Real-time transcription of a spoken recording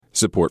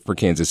Support for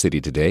Kansas City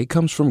Today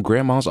comes from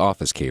Grandma's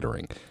Office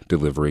Catering,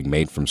 delivering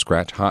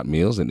made-from-scratch hot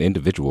meals and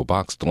individual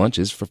boxed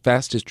lunches for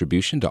fast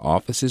distribution to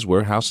offices,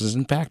 warehouses,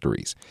 and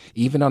factories,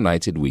 even on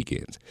nights and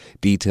weekends.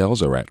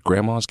 Details are at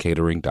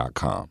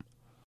grandmascatering.com.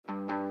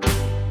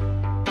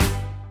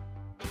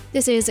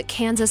 This is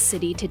Kansas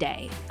City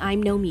Today.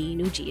 I'm Nomi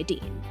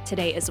Nujiadeen.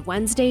 Today is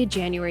Wednesday,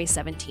 January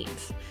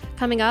 17th.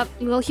 Coming up,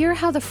 we'll hear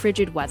how the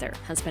frigid weather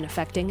has been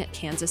affecting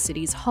Kansas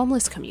City's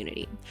homeless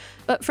community.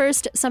 But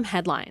first, some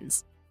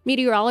headlines.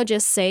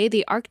 Meteorologists say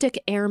the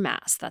Arctic air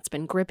mass that's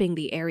been gripping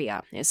the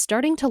area is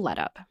starting to let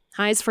up.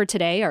 Highs for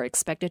today are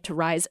expected to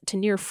rise to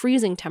near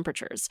freezing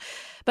temperatures.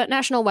 But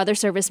National Weather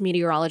Service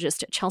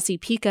meteorologist Chelsea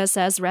Pica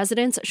says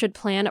residents should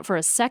plan for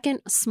a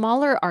second,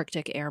 smaller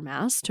Arctic air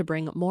mass to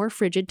bring more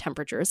frigid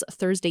temperatures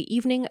Thursday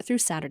evening through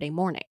Saturday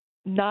morning.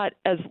 Not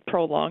as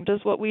prolonged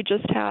as what we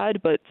just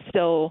had, but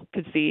still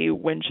could see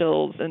wind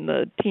chills in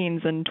the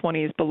teens and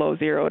 20s below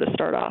zero to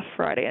start off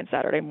Friday and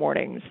Saturday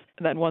mornings.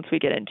 And then once we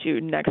get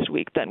into next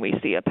week, then we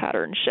see a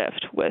pattern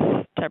shift with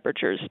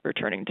temperatures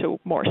returning to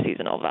more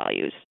seasonal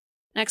values.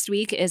 Next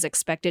week is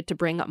expected to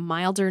bring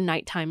milder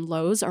nighttime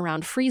lows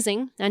around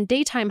freezing and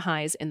daytime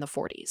highs in the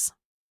 40s.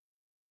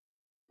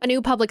 A new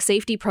public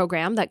safety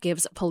program that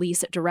gives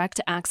police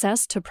direct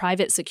access to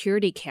private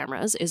security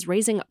cameras is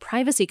raising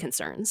privacy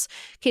concerns.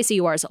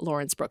 KCUR's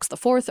Lawrence Brooks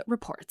IV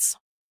reports.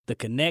 The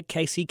Connect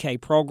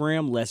KCK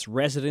program lets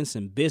residents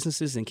and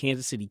businesses in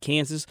Kansas City,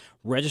 Kansas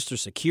register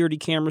security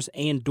cameras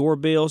and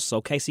doorbells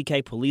so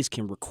KCK police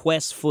can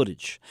request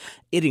footage.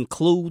 It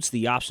includes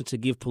the option to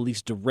give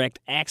police direct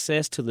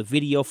access to the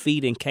video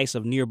feed in case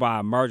of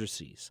nearby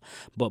emergencies.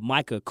 But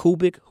Micah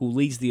Kubik, who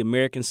leads the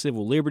American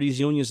Civil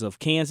Liberties Unions of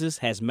Kansas,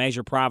 has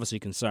major privacy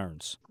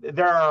concerns.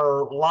 There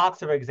are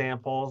lots of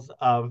examples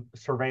of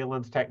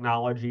surveillance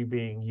technology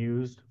being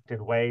used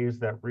in ways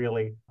that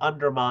really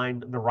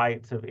undermine the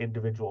rights of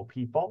individual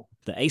people.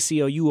 The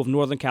ACLU of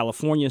Northern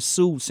California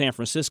sued San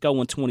Francisco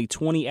in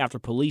 2020 after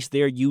police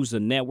there used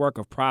a network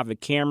of private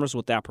cameras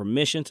without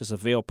permission to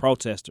surveil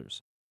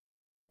protesters.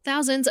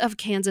 Thousands of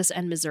Kansas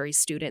and Missouri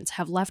students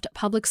have left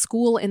public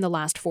school in the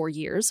last 4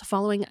 years,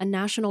 following a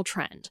national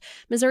trend.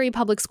 Missouri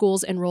public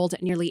schools enrolled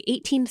nearly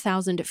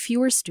 18,000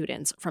 fewer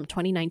students from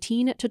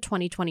 2019 to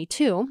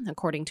 2022,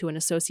 according to an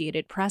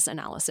Associated Press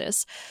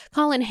analysis.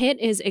 Colin Hitt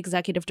is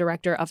executive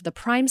director of the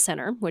Prime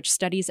Center, which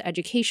studies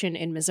education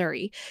in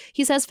Missouri.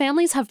 He says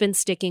families have been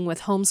sticking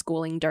with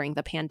homeschooling during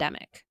the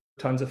pandemic.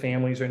 Tons of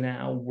families are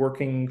now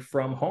working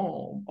from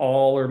home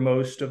all or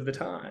most of the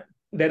time.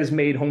 That has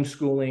made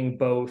homeschooling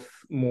both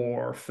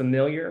more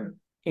familiar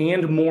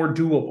and more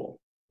doable.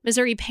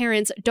 Missouri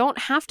parents don't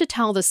have to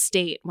tell the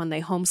state when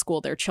they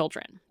homeschool their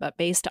children, but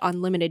based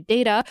on limited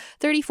data,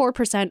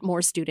 34%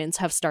 more students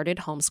have started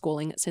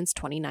homeschooling since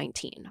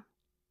 2019.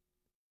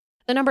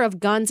 The number of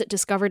guns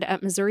discovered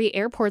at Missouri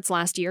airports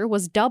last year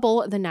was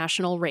double the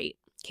national rate.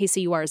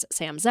 KCUR's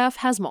Sam Zeff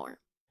has more.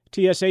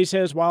 TSA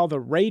says while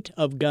the rate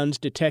of guns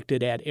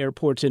detected at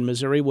airports in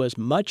Missouri was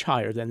much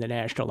higher than the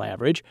national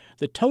average,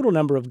 the total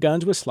number of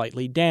guns was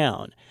slightly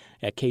down.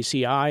 At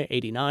KCI,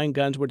 89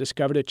 guns were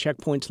discovered at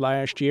checkpoints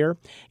last year.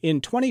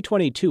 In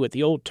 2022, at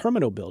the old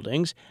terminal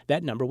buildings,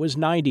 that number was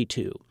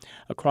 92.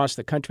 Across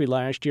the country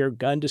last year,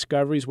 gun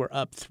discoveries were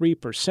up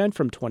 3%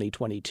 from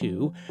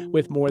 2022,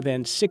 with more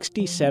than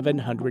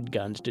 6,700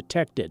 guns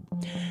detected.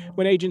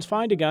 When agents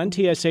find a gun,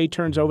 TSA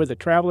turns over the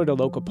traveler to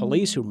local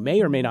police who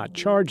may or may not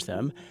charge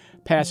them.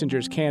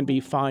 Passengers can be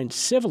fined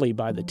civilly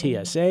by the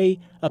TSA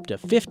up to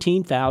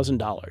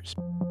 $15,000.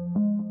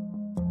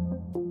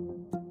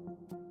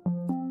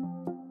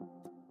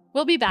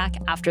 We'll be back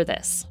after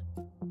this.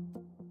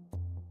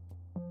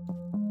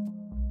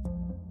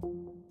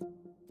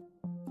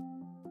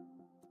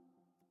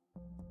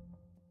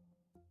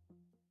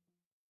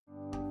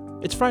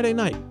 It's Friday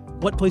night.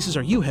 What places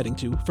are you heading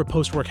to for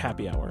post-work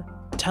happy hour?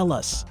 Tell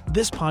us.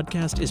 This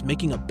podcast is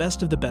making a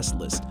best of the best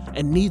list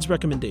and needs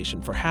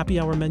recommendation for happy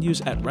hour menus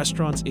at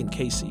restaurants in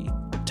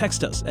KC.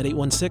 Text us at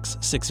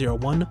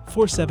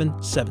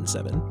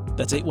 816-601-4777.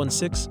 That's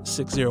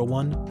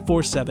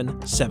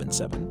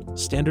 816-601-4777.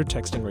 Standard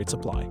texting rates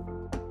apply.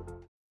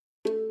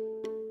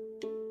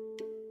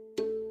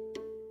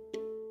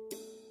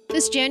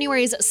 This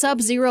January's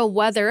sub-zero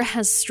weather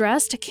has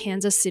stressed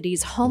Kansas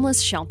City's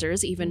homeless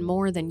shelters even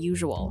more than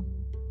usual.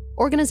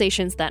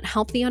 Organizations that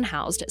help the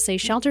unhoused say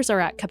shelters are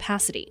at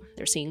capacity.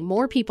 They're seeing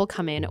more people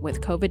come in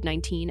with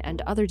COVID-19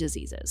 and other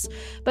diseases.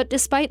 But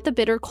despite the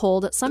bitter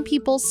cold, some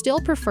people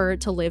still prefer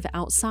to live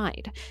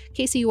outside.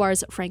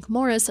 KCUR's Frank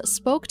Morris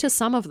spoke to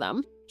some of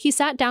them. He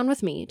sat down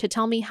with me to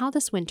tell me how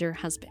this winter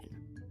has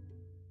been.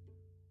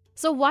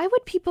 So why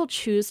would people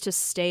choose to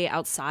stay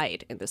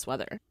outside in this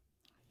weather?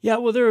 Yeah,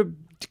 well, there are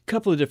a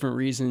couple of different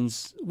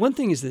reasons. One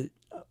thing is that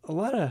a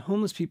lot of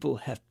homeless people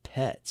have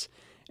pets.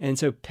 And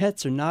so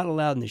pets are not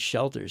allowed in the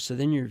shelters. So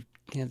then you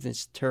have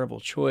this terrible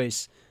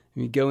choice.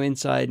 You go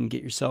inside and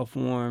get yourself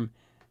warm.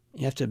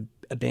 You have to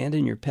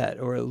abandon your pet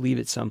or leave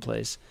it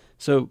someplace.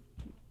 So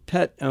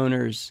pet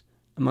owners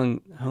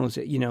among homeless,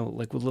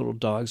 like with little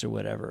dogs or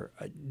whatever,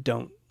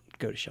 don't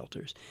go to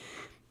shelters.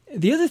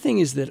 The other thing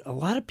is that a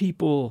lot of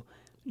people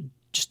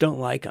just don't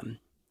like them.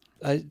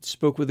 I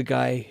spoke with a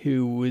guy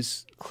who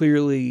was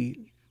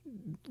clearly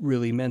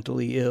really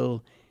mentally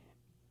ill.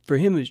 For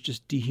him, it was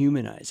just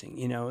dehumanizing.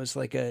 You know, it was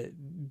like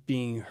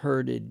being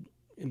herded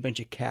a bunch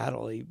of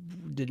cattle. He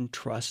didn't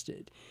trust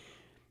it.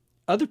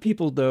 Other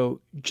people,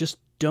 though, just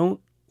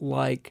don't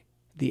like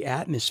the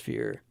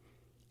atmosphere.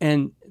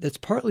 And that's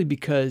partly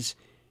because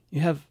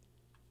you have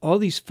all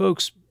these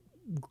folks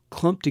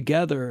clumped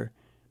together.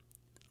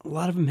 A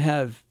lot of them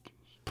have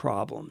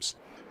problems.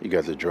 You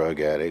got the drug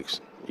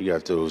addicts. You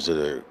got those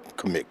that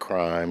commit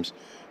crimes.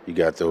 You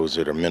got those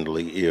that are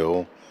mentally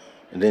ill.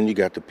 And then you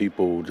got the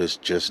people that's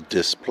just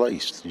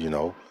displaced, you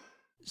know.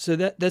 So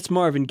that's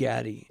Marvin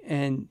Gaddy.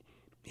 And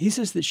he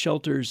says that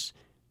shelters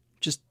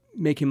just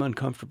make him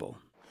uncomfortable.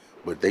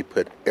 But they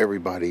put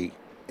everybody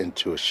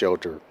into a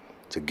shelter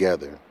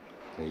together.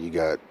 And you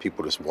got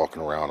people that's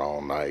walking around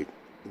all night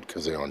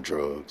because they're on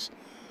drugs.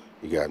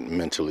 You got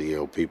mentally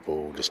ill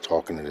people just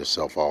talking to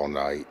themselves all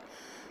night,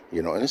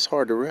 you know, and it's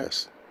hard to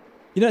rest.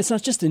 You know, it's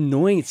not just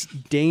annoying, it's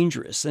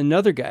dangerous.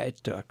 Another guy I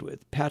talked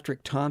with,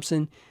 Patrick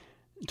Thompson,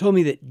 told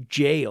me that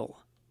jail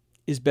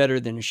is better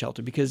than a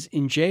shelter because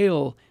in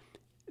jail,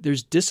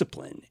 there's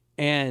discipline.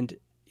 And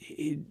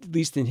at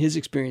least in his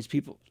experience,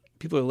 people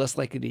are less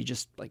likely to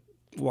just like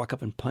walk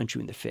up and punch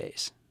you in the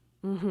face.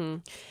 Mm-hmm.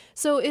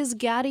 So is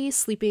Gaddy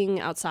sleeping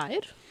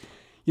outside?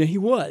 Yeah, he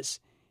was.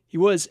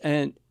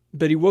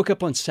 But he woke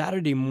up on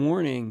Saturday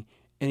morning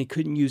and he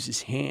couldn't use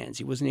his hands.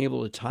 He wasn't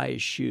able to tie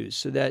his shoes.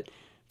 So that,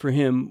 for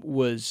him,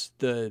 was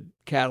the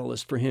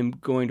catalyst for him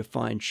going to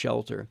find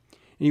shelter.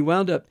 And he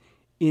wound up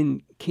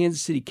in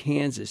Kansas City,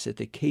 Kansas, at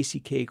the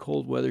KCK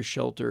Cold Weather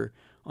Shelter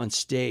on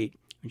State,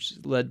 which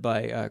is led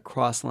by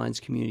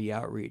Crosslines Community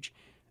Outreach.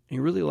 And he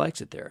really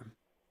likes it there.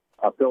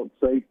 I felt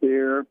safe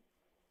there.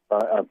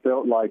 I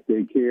felt like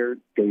they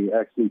cared. They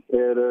actually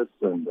fed us,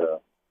 and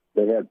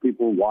they had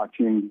people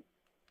watching,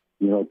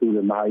 you know, through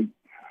the night.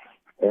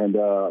 And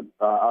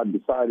I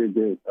decided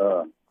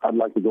that I'd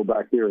like to go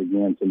back there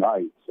again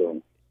tonight.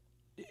 So,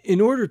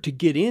 in order to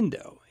get in,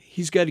 though,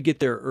 he's got to get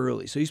there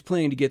early. So he's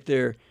planning to get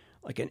there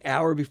like an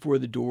hour before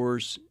the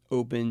doors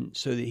open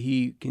so that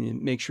he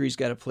can make sure he's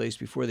got a place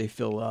before they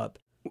fill up.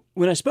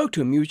 When I spoke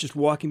to him, he was just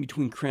walking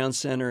between Crown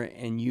Center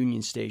and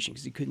Union Station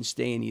because he couldn't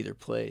stay in either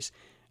place.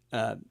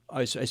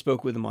 I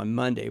spoke with him on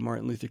Monday,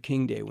 Martin Luther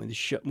King Day, when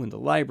the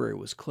library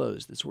was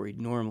closed. That's where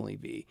he'd normally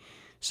be.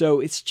 So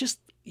it's just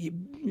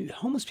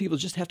homeless people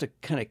just have to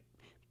kind of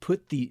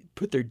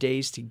put their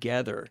days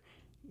together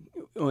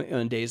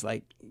on days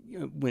like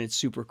when it's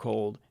super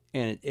cold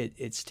and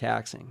it's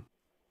taxing.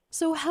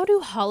 So how do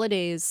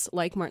holidays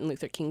like Martin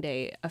Luther King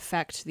Day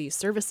affect these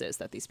services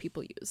that these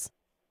people use?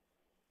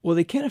 Well,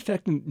 they can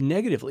affect them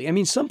negatively. I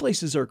mean, some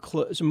places are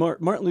closed.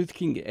 Martin Luther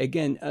King,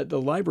 again, the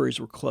libraries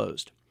were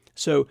closed.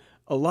 So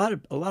a lot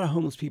of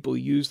homeless people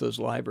use those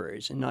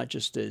libraries, and not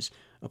just as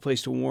a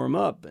place to warm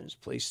up, but as a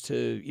place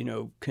to, you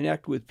know,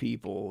 connect with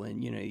people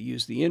and, you know,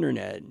 use the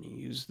internet and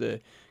use the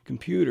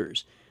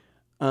computers.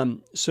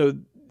 So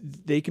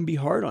they can be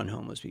hard on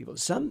homeless people.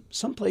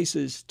 Some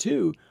places,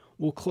 too,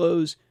 will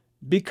close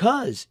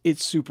because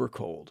it's super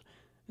cold.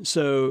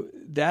 So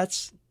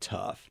that's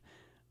tough.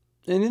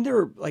 And then there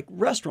are like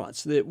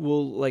restaurants that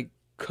will like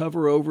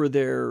cover over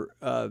their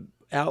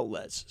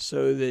outlets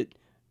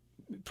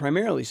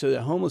primarily so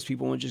that homeless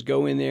people won't just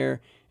go in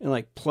there and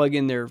like plug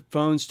in their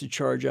phones to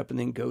charge up and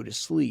then go to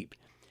sleep.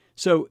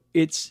 So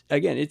it's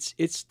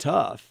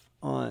tough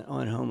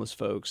on homeless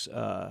folks.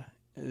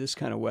 This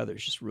kind of weather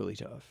is just really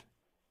tough.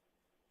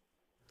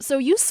 So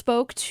you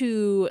spoke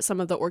to some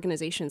of the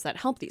organizations that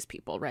help these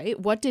people, right?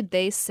 What did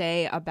they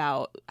say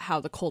about how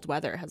the cold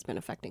weather has been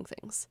affecting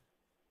things?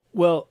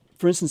 Well,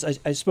 for instance,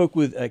 I spoke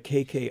with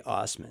K.K.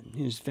 Osman,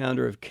 who's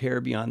founder of Care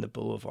Beyond the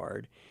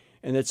Boulevard,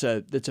 and that's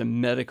a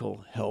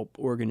medical help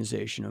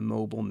organization, a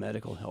mobile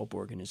medical help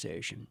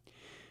organization.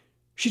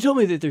 She told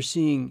me that they're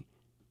seeing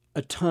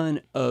a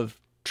ton of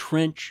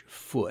trench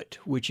foot,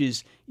 which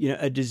is, you know,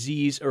 a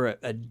disease or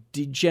a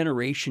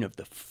degeneration of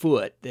the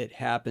foot that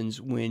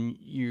happens when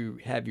you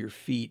have your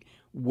feet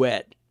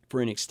wet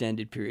for an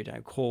extended period of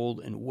time, cold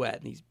and wet.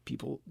 And these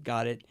people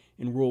got it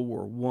in World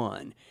War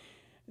I.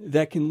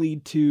 That can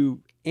lead to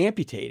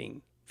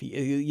amputating feet.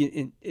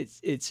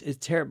 It's a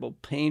terrible,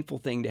 painful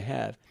thing to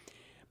have.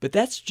 But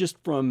that's just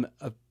from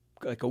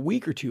a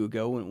week or two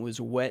ago when it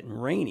was wet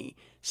and rainy.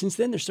 Since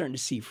then, they're starting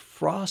to see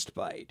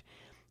frostbite.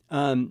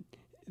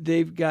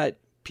 They've got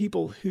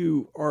people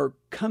who are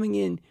coming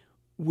in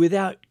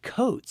without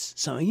coats.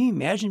 So can you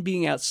imagine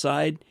being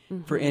outside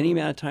for any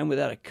amount of time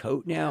without a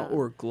coat now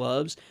or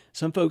gloves?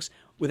 Some folks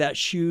without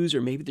shoes,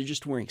 or maybe they're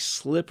just wearing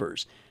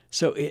slippers.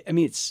 So,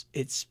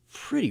 it's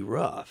pretty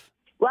rough.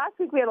 Last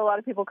week, we had a lot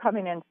of people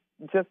coming in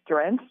just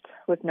drenched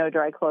with no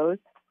dry clothes.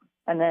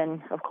 And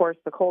then, of course,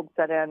 the cold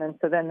set in, and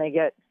so then they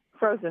get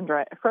frozen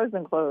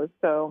clothes.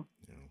 So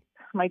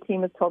my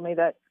team has told me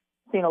that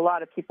seen a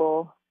lot of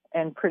people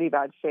in pretty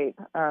bad shape,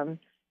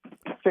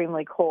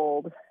 extremely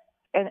cold,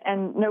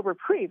 and no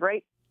reprieve,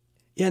 right?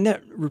 Yeah, and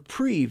that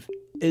reprieve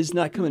is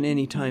not coming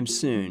anytime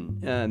soon.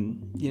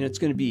 It's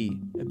going to be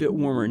a bit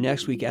warmer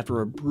next week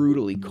after a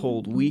brutally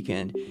cold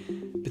weekend.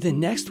 But then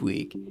next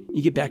week,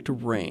 you get back to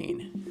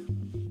rain.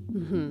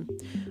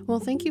 Mm-hmm. Well,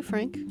 thank you,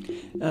 Frank.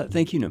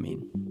 Thank you,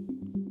 Nomeen.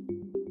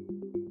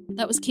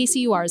 That was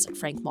KCUR's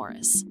Frank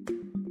Morris.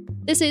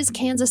 This is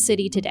Kansas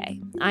City Today.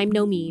 I'm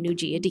Nomeen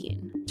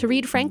Ujiyediin. To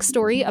read Frank's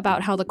story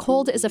about how the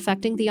cold is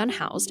affecting the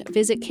unhoused,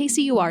 visit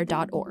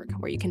kcur.org,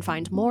 where you can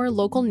find more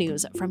local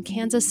news from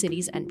Kansas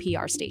City's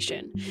NPR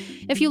station.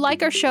 If you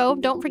like our show,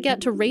 don't forget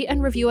to rate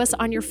and review us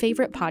on your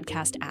favorite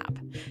podcast app.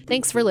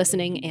 Thanks for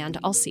listening, and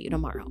I'll see you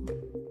tomorrow.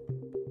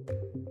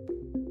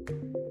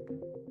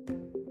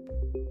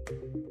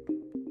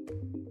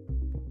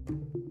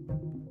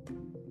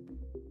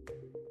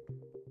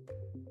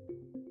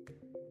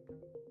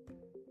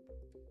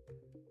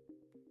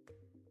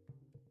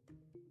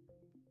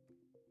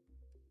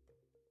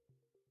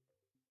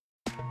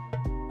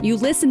 You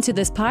listen to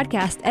this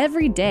podcast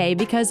every day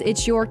because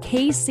it's your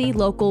KC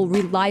local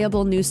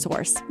reliable news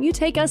source. You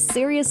take us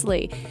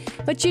seriously.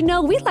 But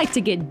we like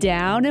to get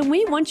down and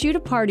we want you to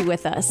party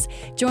with us.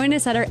 Join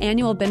us at our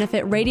annual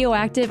benefit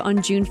Radioactive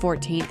on June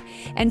 14th.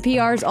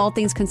 NPR's All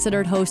Things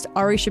Considered host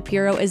Ari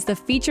Shapiro is the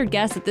featured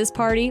guest at this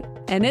party,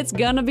 and it's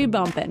gonna be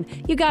bumpin'.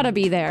 You gotta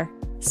be there.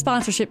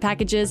 Sponsorship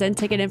packages and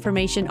ticket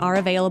information are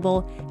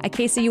available at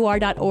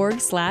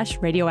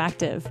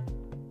kcur.org/radioactive.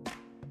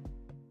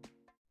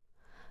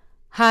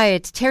 Hi,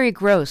 it's Terry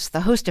Gross,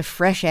 the host of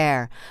Fresh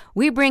Air.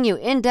 We bring you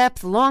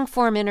in-depth,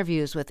 long-form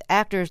interviews with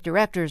actors,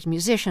 directors,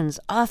 musicians,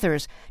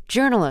 authors,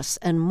 journalists,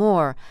 and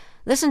more.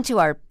 Listen to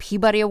our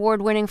Peabody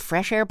Award-winning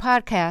Fresh Air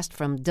podcast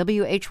from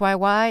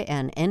WHYY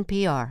and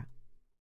NPR.